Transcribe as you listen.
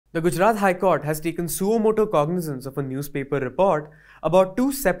The Gujarat High Court has taken suo motu cognizance of a newspaper report about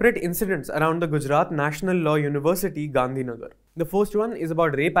two separate incidents around the Gujarat National Law University, Gandhinagar. The first one is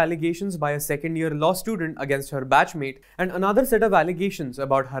about rape allegations by a second-year law student against her batchmate, and another set of allegations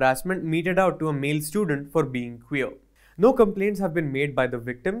about harassment meted out to a male student for being queer. No complaints have been made by the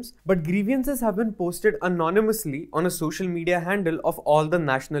victims, but grievances have been posted anonymously on a social media handle of all the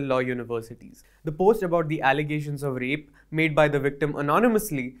national law universities. The post about the allegations of rape made by the victim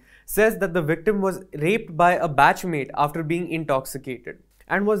anonymously says that the victim was raped by a batchmate after being intoxicated,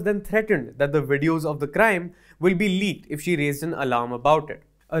 and was then threatened that the videos of the crime will be leaked if she raised an alarm about it.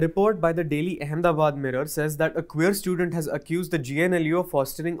 A report by the Daily Ahmedabad Mirror says that a queer student has accused the GNLU of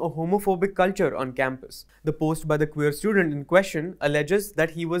fostering a homophobic culture on campus. The post by the queer student in question alleges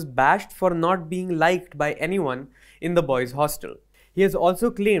that he was bashed for not being liked by anyone in the boys' hostel. He has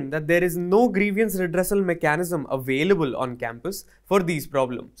also claimed that there is no grievance redressal mechanism available on campus for these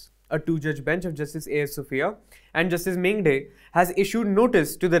problems. A two-judge bench of Justice A.S. Sophia and Justice Mengde has issued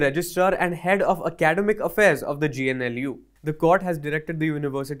notice to the Registrar and Head of Academic Affairs of the GNLU. The court has directed the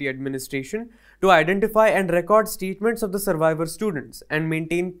university administration to identify and record statements of the survivor students and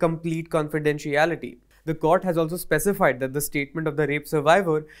maintain complete confidentiality. The court has also specified that the statement of the rape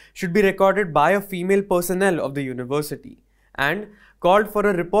survivor should be recorded by a female personnel of the university, and called for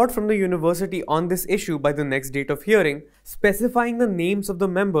a report from the university on this issue by the next date of hearing, specifying the names of the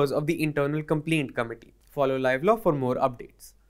members of the internal complaint committee. Follow LiveLaw for more updates.